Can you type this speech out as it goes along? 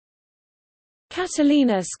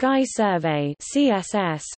Catalina Sky Survey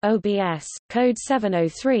 (CSS, OBS, code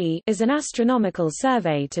 703) is an astronomical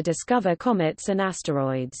survey to discover comets and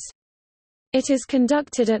asteroids. It is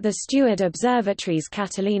conducted at the Steward Observatory's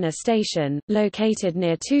Catalina Station, located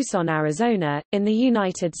near Tucson, Arizona, in the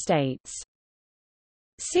United States.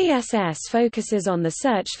 CSS focuses on the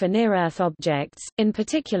search for near-Earth objects, in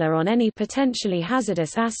particular on any potentially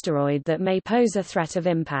hazardous asteroid that may pose a threat of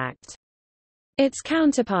impact. Its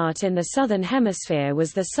counterpart in the Southern Hemisphere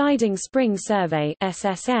was the Siding Spring Survey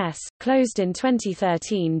 (SSS), closed in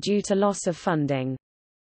 2013 due to loss of funding.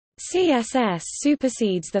 CSS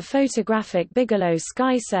supersedes the photographic Bigelow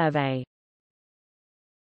Sky Survey.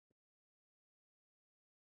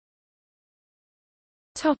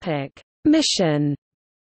 Topic: Mission.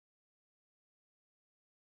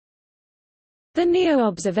 The NEO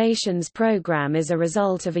Observations Program is a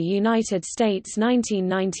result of a United States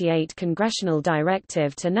 1998 congressional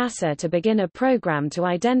directive to NASA to begin a program to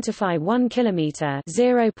identify 1 kilometer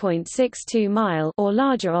 (0.62 mile) or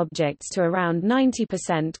larger objects to around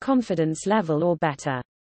 90% confidence level or better.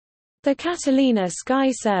 The Catalina Sky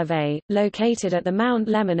Survey, located at the Mount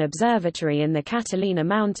Lemmon Observatory in the Catalina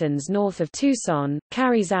Mountains north of Tucson,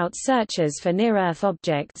 carries out searches for near-Earth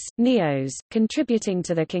objects, NEOs, contributing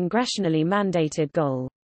to the congressionally mandated goal.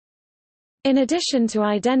 In addition to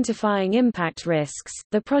identifying impact risks,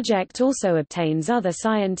 the project also obtains other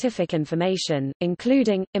scientific information,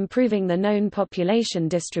 including, improving the known population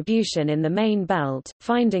distribution in the main belt,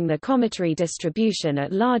 finding the cometary distribution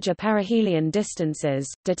at larger perihelion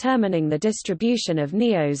distances, determining the distribution of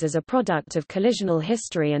NEOs as a product of collisional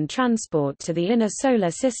history and transport to the inner solar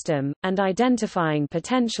system, and identifying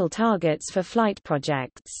potential targets for flight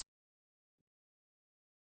projects.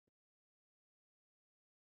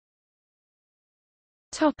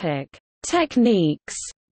 Topic: Techniques.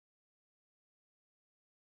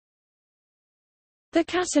 The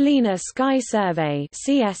Catalina Sky Survey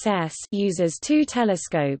 (CSS) uses two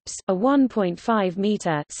telescopes, a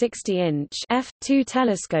 1.5-meter (60-inch) f2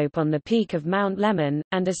 telescope on the peak of Mount Lemmon,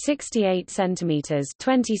 and a 68 cm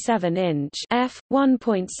 (27-inch)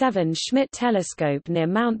 f1.7 Schmidt telescope near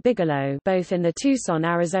Mount Bigelow, both in the Tucson,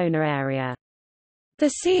 Arizona area.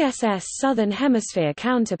 The CSS Southern Hemisphere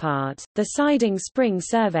counterpart, the Siding Spring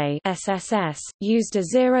Survey (SSS), used a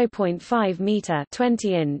 0.5-meter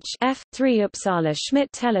 (20-inch) f3 Uppsala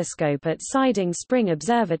Schmidt telescope at Siding Spring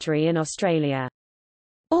Observatory in Australia.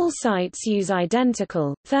 All sites use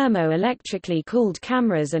identical, thermo-electrically cooled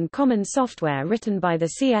cameras and common software written by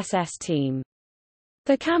the CSS team.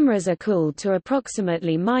 The cameras are cooled to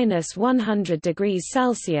approximately -100 degrees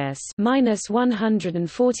Celsius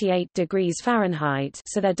 (-148 degrees Fahrenheit),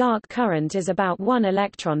 so their dark current is about 1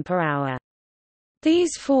 electron per hour.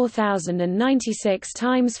 These 4096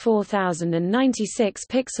 × 4096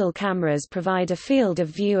 pixel cameras provide a field of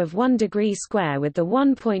view of 1 degree square with the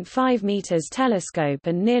 1.5 meters telescope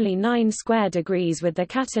and nearly 9 square degrees with the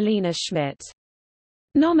Catalina Schmidt.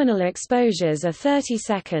 Nominal exposures are 30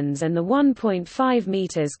 seconds and the 1.5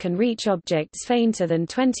 meters can reach objects fainter than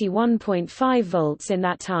 21.5 volts in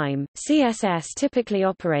that time. CSS typically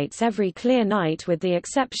operates every clear night with the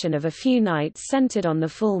exception of a few nights centered on the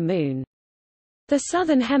full moon. The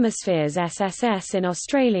Southern Hemisphere's SSS in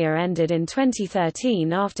Australia ended in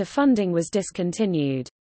 2013 after funding was discontinued.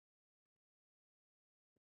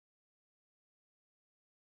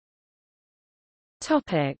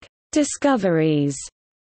 Topic: Discoveries.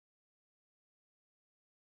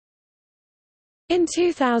 In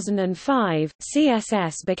 2005,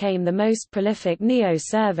 CSS became the most prolific NEO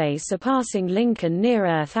survey, surpassing Lincoln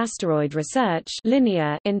Near-Earth Asteroid Research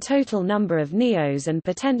 (Linear) in total number of NEOs and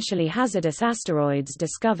potentially hazardous asteroids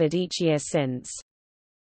discovered each year since.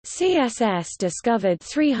 CSS discovered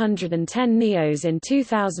 310 NEOs in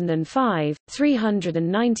 2005,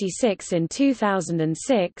 396 in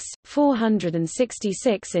 2006,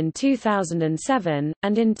 466 in 2007,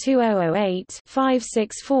 and in 2008,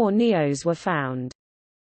 564 NEOs were found.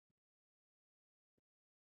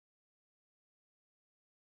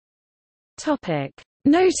 Topic: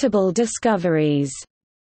 Notable discoveries.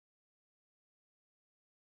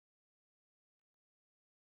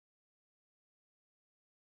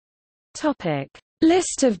 Topic: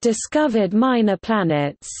 List of discovered minor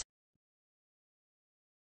planets.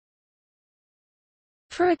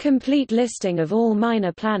 For a complete listing of all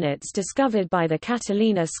minor planets discovered by the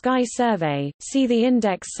Catalina Sky Survey, see the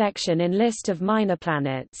Index section in List of minor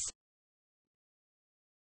planets.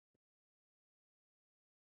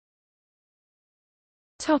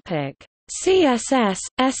 Topic: CSS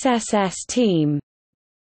SSS team.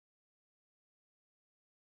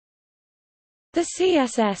 The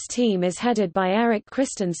CSS team is headed by Eric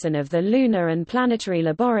Christensen of the Lunar and Planetary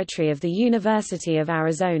Laboratory of the University of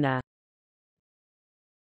Arizona.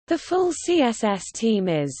 The full CSS team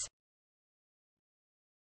is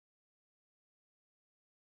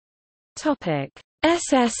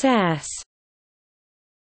SSS.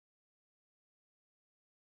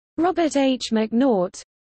 Robert H. McNaught,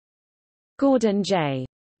 Gordon J.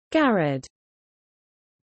 Garrod.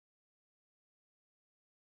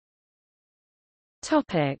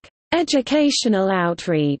 Educational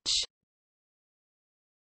outreach.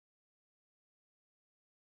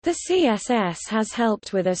 The CSS has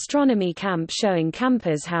helped with astronomy camp, showing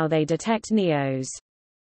campers how they detect NEOs.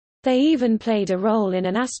 They even played a role in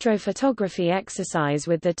an astrophotography exercise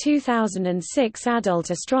with the 2006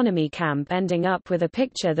 adult astronomy camp, ending up with a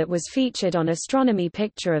picture that was featured on Astronomy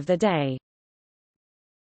Picture of the Day.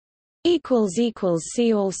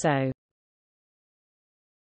 See also